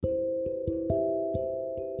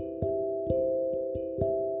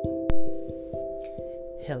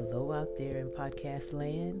Hello out there in podcast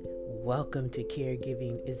land. Welcome to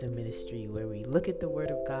Caregiving is a Ministry, where we look at the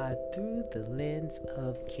Word of God through the lens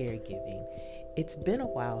of caregiving. It's been a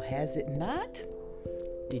while, has it not?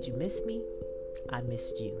 Did you miss me? I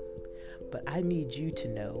missed you. But I need you to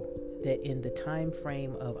know that in the time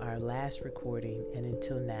frame of our last recording and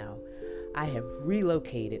until now, I have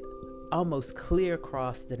relocated almost clear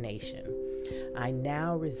across the nation. I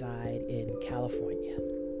now reside in California.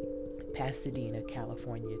 Pasadena,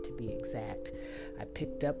 California, to be exact. I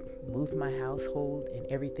moved my household and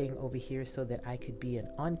everything over here so that I could be an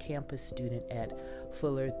on-campus student at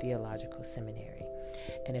Fuller Theological Seminary.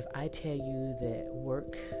 And if I tell you that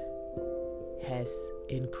work has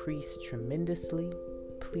increased tremendously,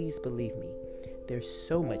 please believe me. There's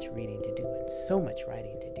so much reading to do and so much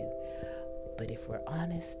writing to do. But if we're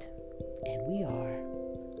honest, and we are,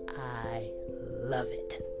 I love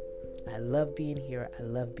it. I love being here. I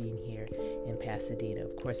love being here in Pasadena.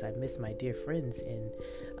 Of course, I miss my dear friends in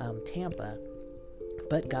Tampa,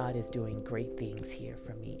 but God is doing great things here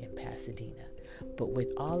for me in Pasadena. But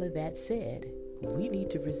with all of that said, we need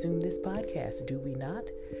to resume this podcast, do we not?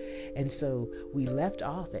 And so we left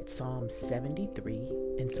off at Psalm 73,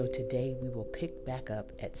 and so today we will pick back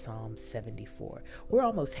up at Psalm 74. We're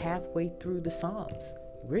almost halfway through the Psalms.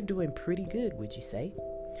 We're doing pretty good, would you say?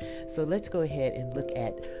 So let's go ahead and look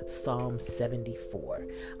at Psalm 74.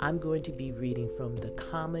 I'm going to be reading from the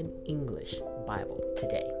Common English Bible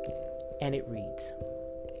today. And it reads,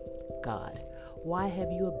 God, why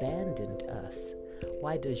have you abandoned us?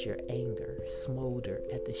 Why does your anger smolder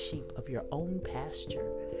at the sheep of your own pasture?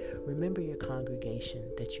 Remember your congregation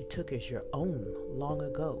that you took as your own long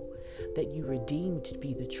ago, that you redeemed to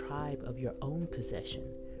be the tribe of your own possession.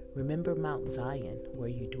 Remember Mount Zion, where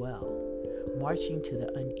you dwell, marching to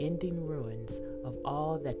the unending ruins of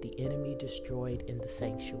all that the enemy destroyed in the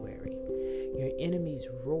sanctuary. Your enemies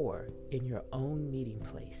roar in your own meeting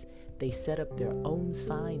place. They set up their own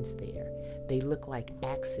signs there. They look like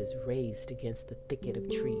axes raised against the thicket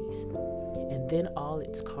of trees. And then all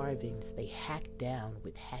its carvings they hack down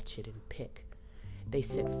with hatchet and pick. They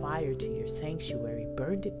set fire to your sanctuary,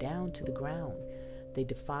 burned it down to the ground. They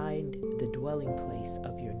defined the dwelling place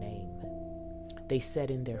of your name. They said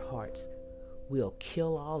in their hearts, we'll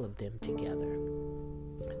kill all of them together.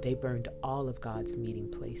 They burned all of God's meeting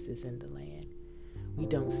places in the land. We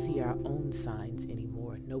don't see our own signs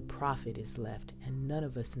anymore. No prophet is left, and none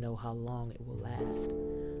of us know how long it will last.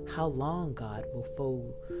 How long, God, will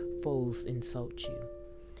foes insult you?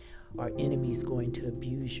 Are enemies going to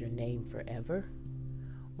abuse your name forever?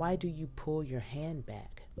 Why do you pull your hand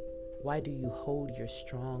back? Why do you hold your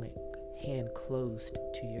strong hand closed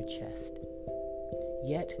to your chest?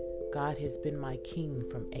 Yet God has been my king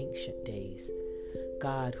from ancient days,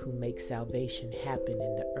 God who makes salvation happen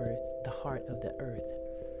in the heart of the earth.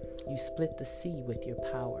 You split the sea with your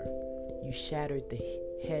power. You shattered the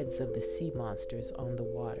heads of the sea monsters on the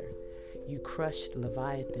water. You crushed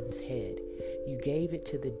Leviathan's head. You gave it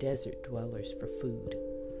to the desert dwellers for food.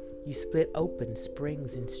 You split open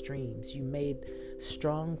springs and streams. You made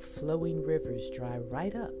strong flowing rivers dry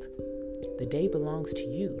right up. The day belongs to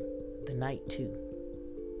you, the night too.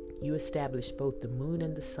 You established both the moon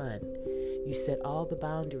and the sun. You set all the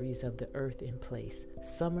boundaries of the earth in place,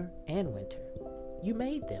 summer and winter. You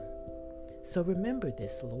made them. So remember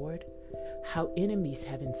this, Lord, how enemies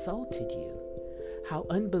have insulted you, how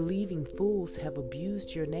unbelieving fools have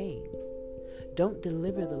abused your name. Don't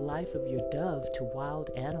deliver the life of your dove to wild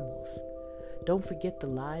animals. Don't forget the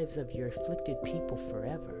lives of your afflicted people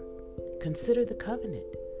forever. Consider the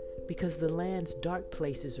covenant, because the land's dark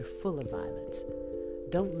places are full of violence.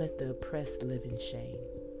 Don't let the oppressed live in shame.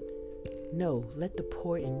 No, let the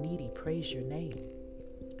poor and needy praise your name.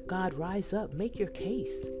 God, rise up, make your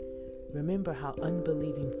case. Remember how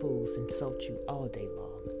unbelieving fools insult you all day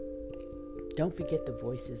long. Don't forget the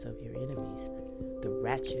voices of your enemies, the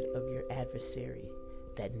ratchet of your adversary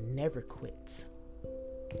that never quits.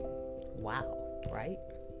 Wow, right?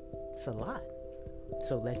 It's a lot.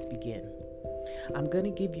 So let's begin. I'm going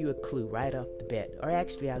to give you a clue right off the bat. Or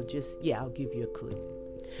actually, I'll give you a clue.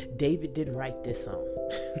 David didn't write this song.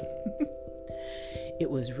 It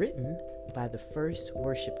was written by the first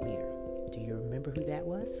worship leader. Do you remember who that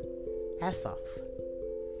was? Asaph.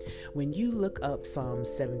 When you look up Psalm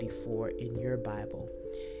 74 in your Bible,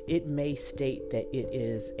 it may state that it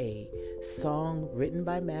is a song written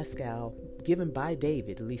by Maskil, given by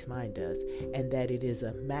David, at least mine does, and that it is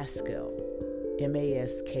a maskil,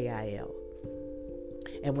 M-A-S-K-I-L.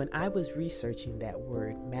 And when I was researching that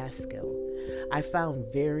word maskil, I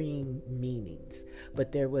found varying meanings,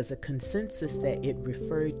 but there was a consensus that it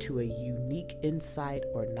referred to a unique insight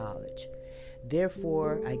or knowledge.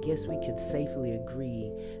 Therefore, I guess we can safely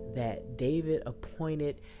agree that David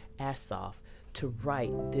appointed Asaph to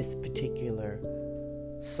write this particular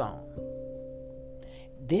song.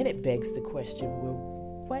 Then it begs the question,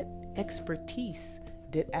 well, what expertise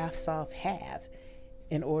did Asaph have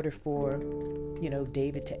in order for,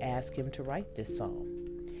 David to ask him to write this song?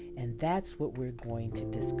 And that's what we're going to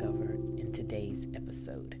discover in today's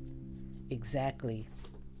episode. Exactly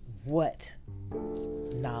what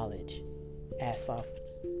knowledge Asaph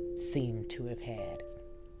seemed to have had.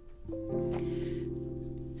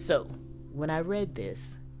 So, when I read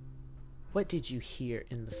this, what did you hear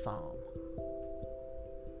in the psalm?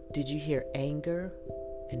 Did you hear anger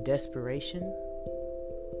and desperation?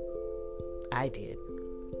 I did.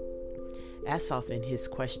 Asaph, in his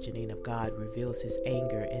questioning of God, reveals his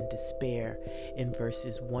anger and despair in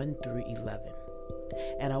verses 1 through 11.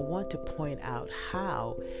 And I want to point out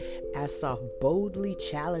how Asaph boldly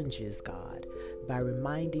challenges God by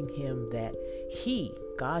reminding him that he,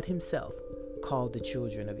 God himself, called the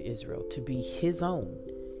children of Israel to be his own,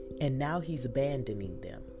 and now he's abandoning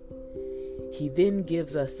them. He then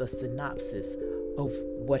gives us a synopsis of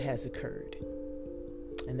what has occurred.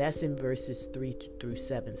 And that's in verses 3 through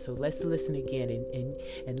 7. So let's listen again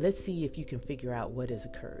and let's see if you can figure out what has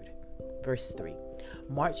occurred. Verse 3.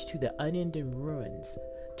 March to the unending ruins,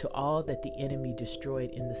 to all that the enemy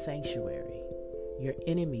destroyed in the sanctuary. Your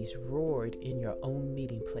enemies roared in your own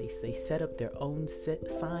meeting place. They set up their own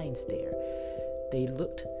signs there. They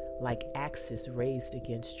looked like axes raised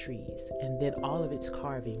against trees, and then all of its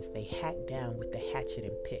carvings they hacked down with the hatchet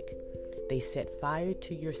and pick. They set fire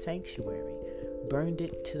to your sanctuary, burned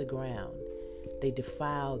it to the ground. They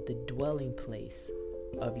defiled the dwelling place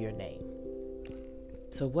of your name.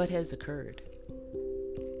 So what has occurred?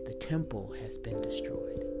 The temple has been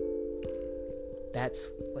destroyed. That's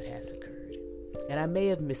what has occurred. And I may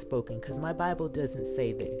have misspoken because my Bible doesn't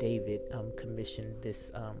say that David commissioned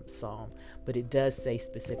this psalm, but it does say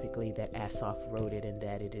specifically that Asaph wrote it and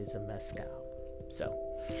that it is a maskil. So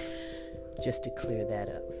just to clear that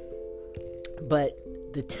up. But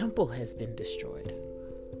the temple has been destroyed.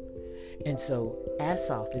 And so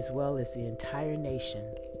Asaph, as well as the entire nation,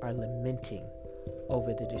 are lamenting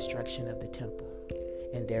over the destruction of the temple.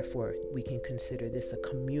 And therefore, we can consider this a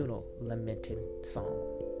communal lamenting song.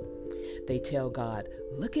 They tell God,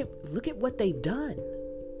 look at what they've done.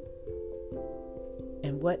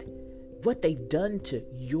 And what they've done to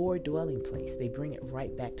your dwelling place. They bring it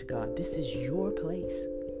right back to God. This is your place.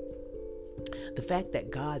 The fact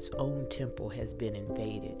that God's own temple has been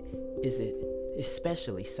invaded is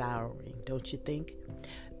especially souring, don't you think?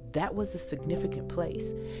 That was a significant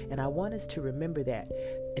place. And I want us to remember that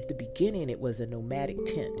at the beginning it was a nomadic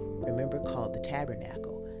tent, remember, called the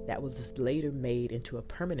tabernacle. That was later made into a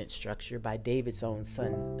permanent structure by David's own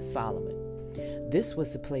son, Solomon. This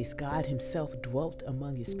was the place God himself dwelt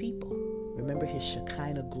among his people. Remember his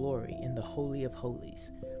Shekinah glory in the Holy of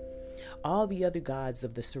Holies. All the other gods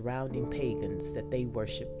of the surrounding pagans that they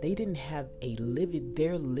worshiped, they didn't have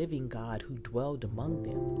their living God who dwelled among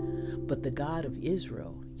them. But the God of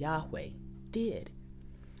Israel, Yahweh, did.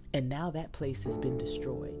 And now that place has been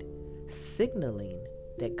destroyed, signaling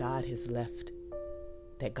that God has left,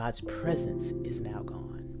 that God's presence is now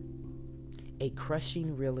gone. A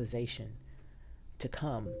crushing realization to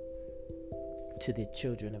come to the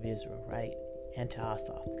children of Israel, right? And to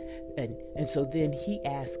Asaph. And so then he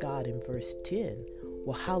asked God in verse 10,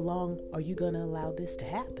 well, how long are you going to allow this to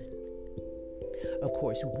happen? Of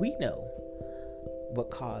course, we know what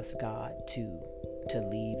caused God to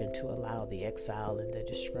leave and to allow the exile and the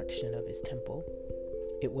destruction of his temple.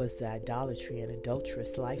 It was the idolatry and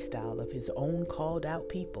adulterous lifestyle of his own called out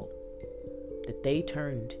people, that they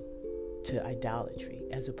turned to idolatry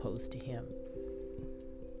as opposed to him.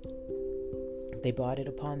 They brought it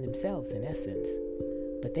upon themselves in essence,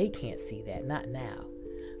 but they can't see that, not now.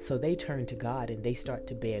 So they turn to God and they start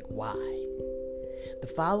to beg why.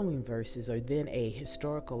 The following verses are then a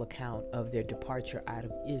historical account of their departure out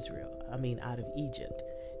of Egypt.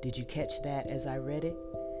 Did you catch that as I read it?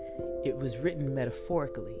 It was written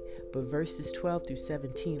metaphorically, but verses 12 through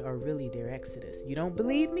 17 are really their exodus. You don't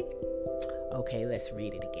believe me? Okay, let's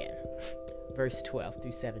read it again. Verse 12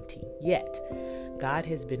 through 17. Yet, God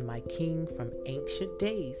has been my king from ancient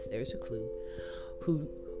days, there's a clue, who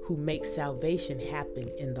makes salvation happen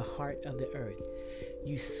in the heart of the earth.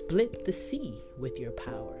 You split the sea with your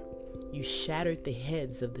power. You shattered the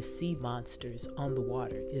heads of the sea monsters on the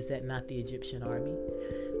water. Is that not the Egyptian army?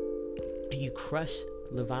 You crushed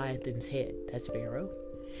Leviathan's head. That's Pharaoh.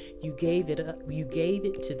 You gave it up. You gave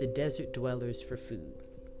it to the desert dwellers for food.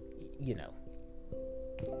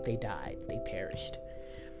 They died. They perished.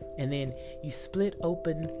 And then you split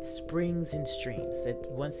open springs and streams. That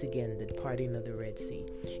once again, the parting of the Red Sea.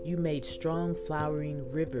 You made strong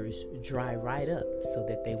flowering rivers dry right up so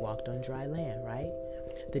that they walked on dry land, right?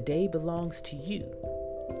 The day belongs to you.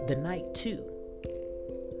 The night too.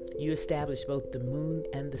 You established both the moon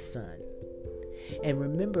and the sun. And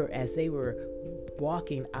remember, as they were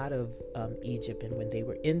walking out of Egypt and when they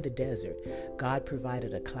were in the desert, God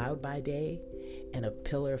provided a cloud by day and a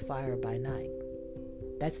pillar of fire by night.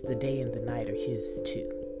 That's the day and the night are his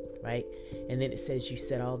too, right? And then it says you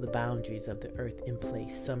set all the boundaries of the earth in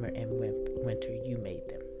place. Summer and winter, you made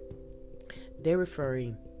them. They're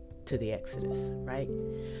referring to the Exodus, right?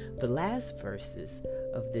 The last verses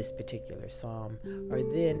of this particular psalm are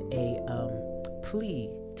then a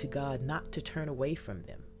plea to God not to turn away from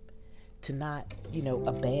them, to not,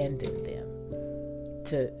 abandon them,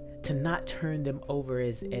 to not turn them over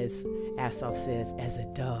as Asaph says, as a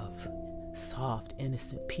dove, soft,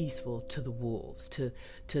 innocent, peaceful to the wolves, to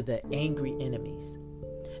the angry enemies.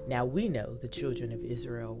 Now we know the children of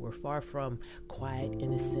Israel were far from quiet,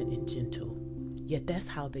 innocent, and gentle. Yet that's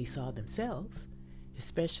how they saw themselves,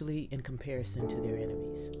 especially in comparison to their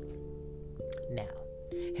enemies. Now,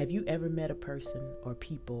 have you ever met a person or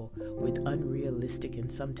people with unrealistic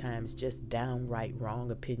and sometimes just downright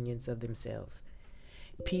wrong opinions of themselves?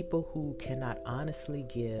 People who cannot honestly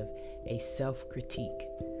give a self-critique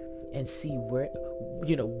and see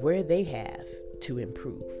where they have to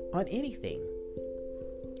improve on anything.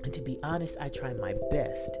 And to be honest, I try my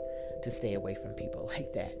best to stay away from people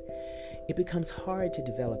like that. It becomes hard to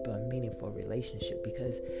develop a meaningful relationship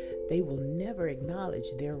because they will never acknowledge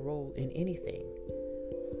their role in anything.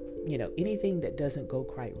 Anything that doesn't go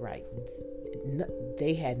quite right.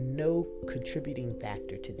 They had no contributing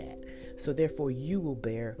factor to that. So therefore, you will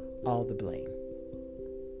bear all the blame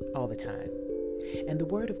all the time. And the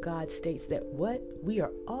Word of God states that we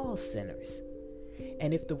are all sinners.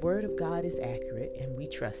 And if the Word of God is accurate and we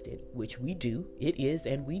trust it, which we do, it is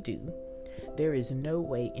and we do, there is no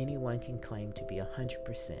way anyone can claim to be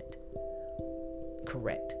 100%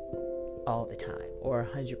 correct all the time or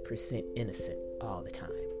 100% innocent all the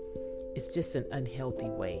time. It's just an unhealthy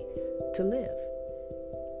way to live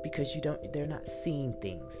because they're not seeing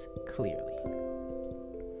things clearly.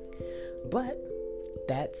 But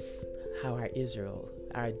that's how our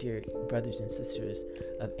dear brothers and sisters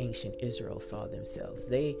of ancient Israel saw themselves.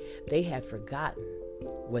 They had forgotten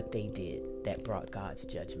what they did that brought God's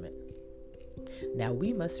judgment. Now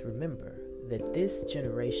we must remember that this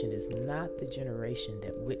generation is not the generation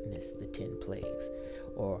that witnessed the 10 plagues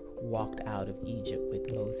or walked out of Egypt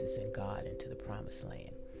with Moses and God into the promised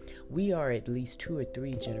land. We are at least 2 or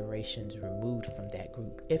 3 generations removed from that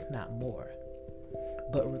group, if not more.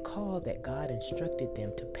 But recall that God instructed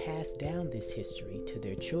them to pass down this history to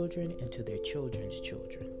their children and to their children's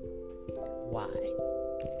children. Why?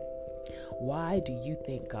 Why do you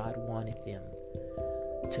think God wanted them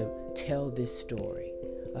to tell this story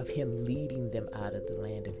of him leading them out of the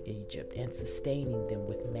land of Egypt and sustaining them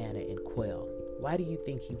with manna and quail? Why do you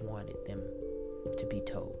think he wanted them to be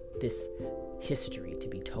told, this history to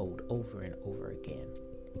be told over and over again?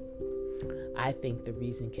 I think the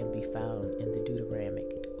reason can be found in the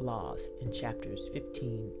Deuteronomic laws in chapters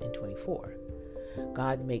 15 and 24.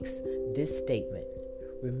 God makes this statement,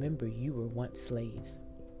 remember you were once slaves.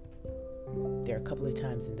 There are a couple of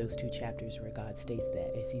times in those 2 chapters where God states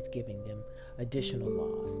that as he's giving them additional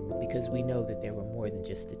laws, because we know that there were more than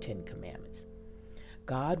just the 10 commandments.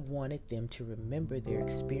 God wanted them to remember their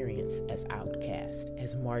experience as outcast,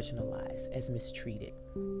 as marginalized, as mistreated.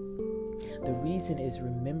 The reason is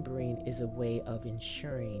remembering is a way of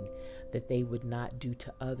ensuring that they would not do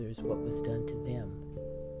to others what was done to them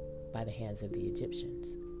by the hands of the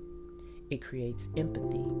Egyptians. It creates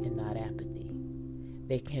empathy and not apathy.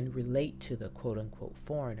 They can relate to the quote-unquote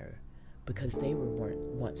foreigner because they weren't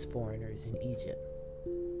once foreigners in Egypt,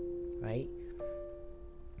 right?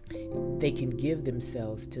 They can give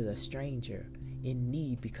themselves to the stranger in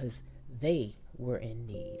need because they were in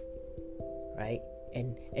need, right?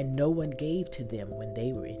 And no one gave to them when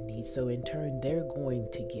they were in need. So in turn, they're going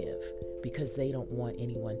to give because they don't want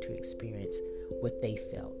anyone to experience what they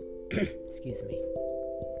felt. Excuse me.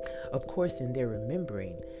 Of course, in their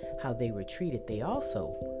remembering how they were treated, they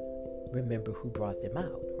also remember who brought them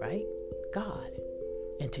out, right? God.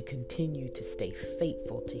 And to continue to stay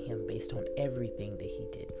faithful to him based on everything that he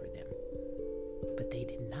did for them. But they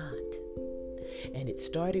did not. And it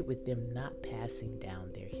started with them not passing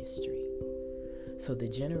down their history. So the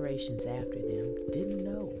generations after them didn't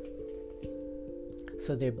know.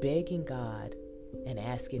 So they're begging God and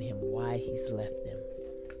asking him why he's left them.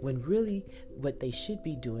 When really what they should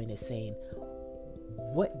be doing is saying,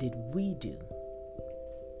 what did we do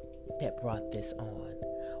that brought this on?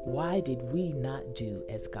 Why did we not do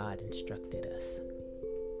as God instructed us?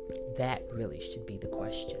 That really should be the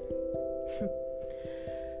question.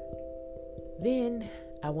 Then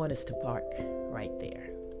I want us to park right there,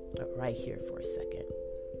 right here for a second.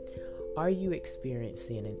 Are you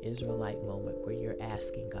experiencing an Israelite moment where you're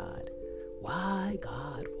asking God, why,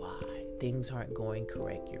 God, why? Things aren't going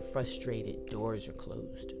correct. You're frustrated. Doors are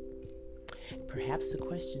closed. Perhaps the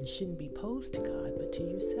question shouldn't be posed to God, but to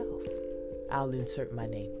yourself. I'll insert my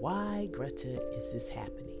name. Why, Greta, is this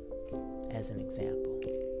happening? As an example.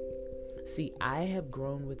 See, I have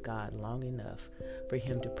grown with God long enough for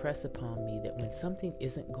him to press upon me that when something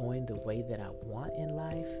isn't going the way that I want in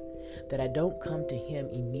life, that I don't come to him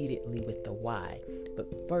immediately with the why, but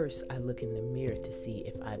first I look in the mirror to see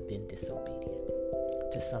if I've been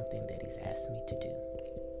disobedient to something that he's asked me to do.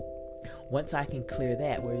 Once I can clear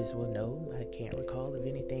that, whereas, well, no, I can't recall of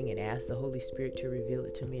anything, and ask the Holy Spirit to reveal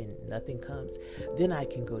it to me and nothing comes, then I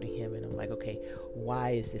can go to him and I'm like, okay,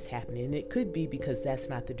 why is this happening? And it could be because that's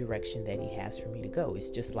not the direction that he has for me to go. It's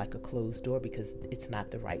just like a closed door because it's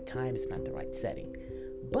not the right time. It's not the right setting.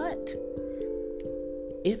 But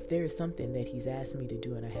if there is something that he's asked me to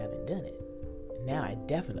do and I haven't done it, now I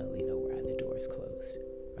definitely know why the door is closed,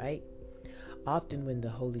 right? Often when the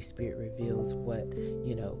Holy Spirit reveals what,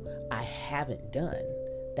 I haven't done,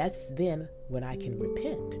 that's then when I can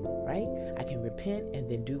repent, right? I can repent and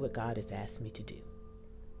then do what God has asked me to do.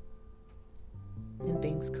 And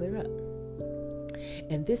things clear up.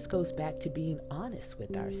 And this goes back to being honest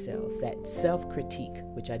with ourselves, that self-critique,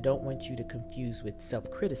 which I don't want you to confuse with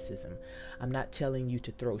self-criticism. I'm not telling you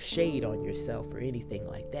to throw shade on yourself or anything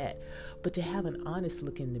like that, but to have an honest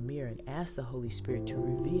look in the mirror and ask the Holy Spirit to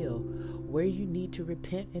reveal where you need to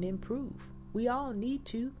repent and improve. We all need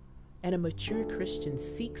to, and a mature Christian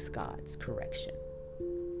seeks God's correction.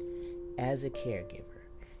 As a caregiver,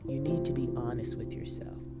 you need to be honest with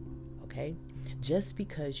yourself, okay? Just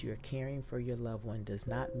because you're caring for your loved one does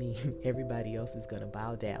not mean everybody else is going to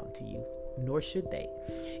bow down to you, nor should they.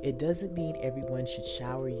 It doesn't mean everyone should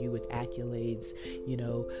shower you with accolades,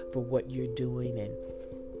 for what you're doing and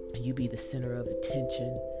you be the center of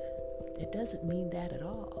attention. It doesn't mean that at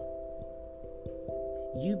all.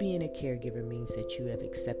 You being a caregiver means that you have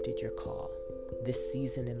accepted your call, this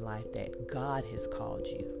season in life that God has called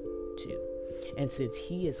you to. And since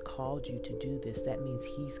he has called you to do this, that means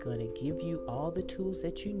he's going to give you all the tools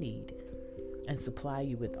that you need and supply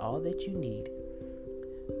you with all that you need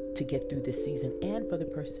to get through this season and for the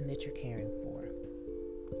person that you're caring for.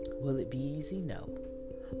 Will it be easy? No.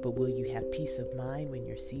 But will you have peace of mind when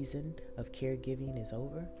your season of caregiving is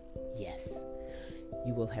over? Yes.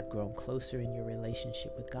 You will have grown closer in your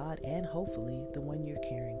relationship with God and hopefully the one you're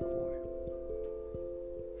caring for.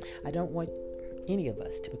 I don't want any of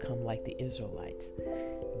us to become like the Israelites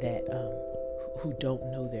that who don't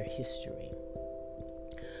know their history.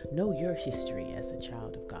 Know your history as a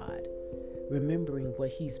child of God, remembering what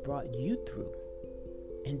he's brought you through,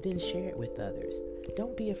 and then share it with others.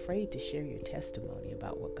 Don't be afraid to share your testimony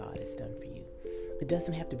about what God has done for you. It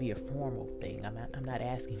doesn't have to be a formal thing. I'm not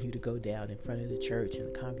asking you to go down in front of the church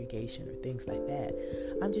and the congregation or things like that.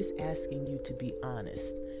 I'm just asking you to be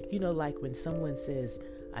honest. Like when someone says,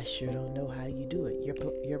 I sure don't know how you do it.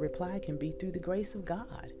 Your reply can be through the grace of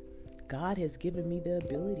God. God has given me the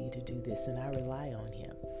ability to do this and I rely on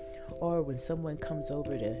him. Or when someone comes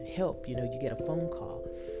over to help, you get a phone call.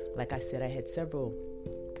 Like I said, I had several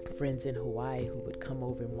friends in Hawaii who would come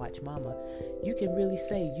over and watch Mama. You can really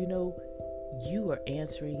say, you are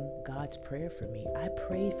answering God's prayer for me. I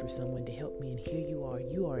prayed for someone to help me and here you are.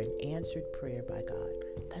 You are an answered prayer by God.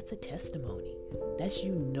 That's a testimony. That's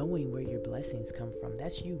you knowing where your blessings come from.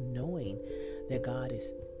 That's you knowing that God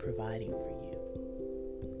is providing for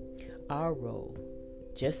you. Our role,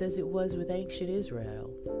 just as it was with ancient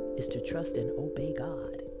Israel, is to trust and obey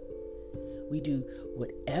God. We do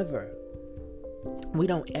whatever. We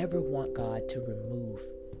don't ever want God to remove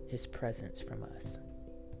his presence from us,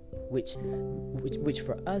 which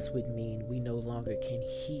for us would mean we no longer can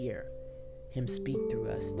hear him speak through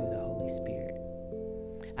us through the Holy Spirit.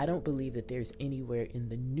 I don't believe that there's anywhere in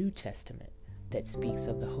the New Testament that speaks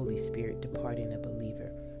of the Holy Spirit departing a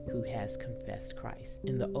believer who has confessed Christ.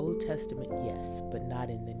 In the Old Testament, yes, but not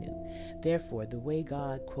in the New. Therefore, the way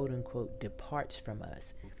God, quote unquote, departs from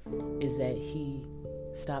us is that he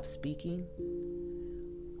stops speaking,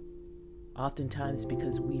 oftentimes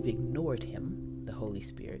because we've ignored him, the Holy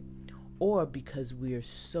Spirit, or because we are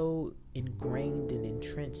so ingrained and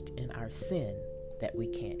entrenched in our sin that we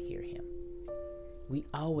can't hear him. We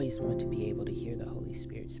always want to be able to hear the Holy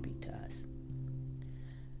Spirit speak to us.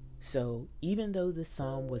 So even though the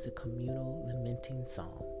psalm was a communal lamenting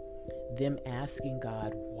psalm, them asking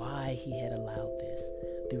God why he had allowed this,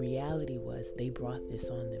 the reality was they brought this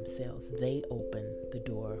on themselves. They opened the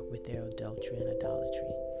door with their adultery and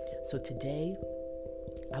idolatry. So today,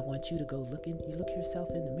 I want you to go look yourself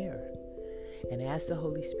in the mirror and ask the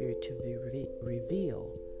Holy Spirit to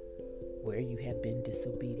reveal where you have been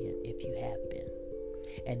disobedient, if you have been.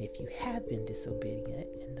 And if you have been disobedient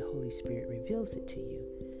and the Holy Spirit reveals it to you,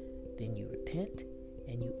 then you repent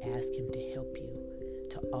and you ask him to help you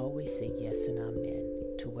to always say yes and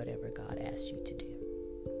amen to whatever God asks you to do.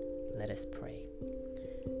 Let us pray.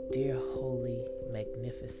 Dear, holy,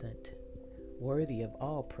 magnificent, worthy of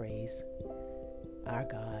all praise, our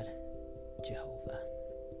God, Jehovah,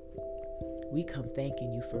 we come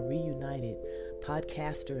thanking you for reunited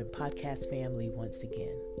podcaster and podcast family once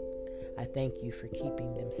again. I thank you for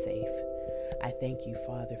keeping them safe. I thank you,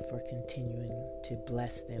 Father, for continuing to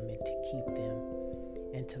bless them and to keep them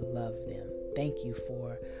and to love them. Thank you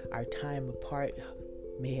for our time apart.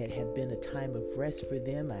 May it have been a time of rest for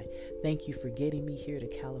them. I thank you for getting me here to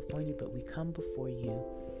California, but we come before you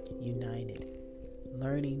united,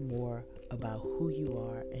 learning more about who you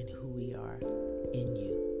are and who we are in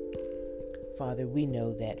you. Father, we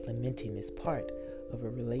know that lamenting is part of a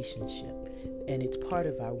relationship, and it's part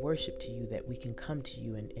of our worship to you that we can come to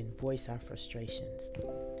you and voice our frustrations.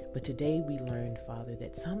 But today we learned, Father,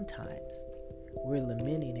 that sometimes we're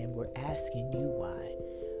lamenting and we're asking you why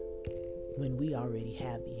when we already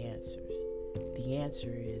have the answers. The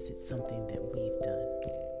answer is it's something that we've done.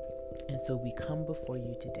 And so we come before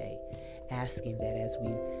you today asking that as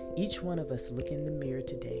each one of us look in the mirror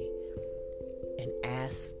today and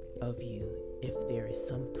ask of you if there is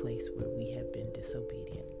some place where we have been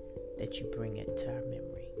disobedient, that you bring it to our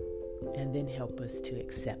memory. And then help us to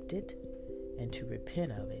accept it and to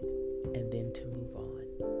repent of it and then to move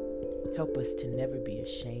on. Help us to never be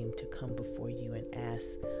ashamed to come before you and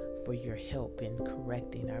ask for your help in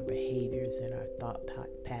correcting our behaviors and our thought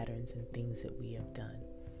patterns and things that we have done.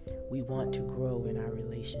 We want to grow in our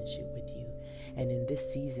relationship with you. And in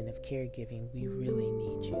this season of caregiving, we really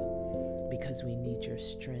need you because we need your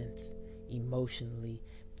strength emotionally,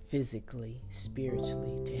 physically,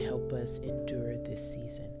 spiritually to help us endure this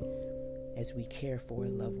season as we care for a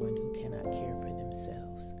loved one who cannot care for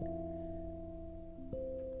themselves.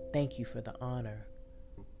 Thank you for the honor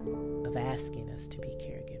of asking us to be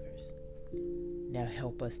caregivers. Now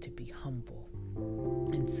help us to be humble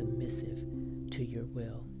and submissive to your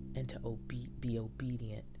will and to be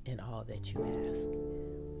obedient in all that you ask.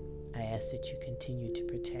 I ask that you continue to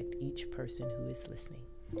protect each person who is listening.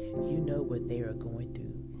 You know what they are going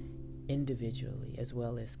through individually as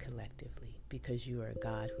well as collectively, because you are a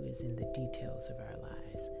God who is in the details of our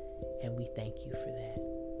lives, and we thank you for that.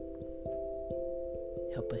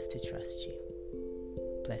 Help us to trust you.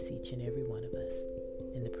 Bless each and every one of us.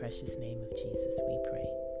 In the precious name of Jesus we pray.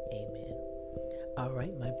 Amen. All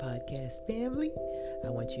right, my podcast family, I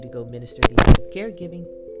want you to go minister the act of caregiving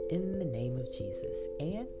in the name of Jesus.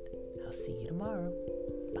 And I'll see you tomorrow.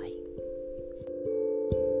 Bye.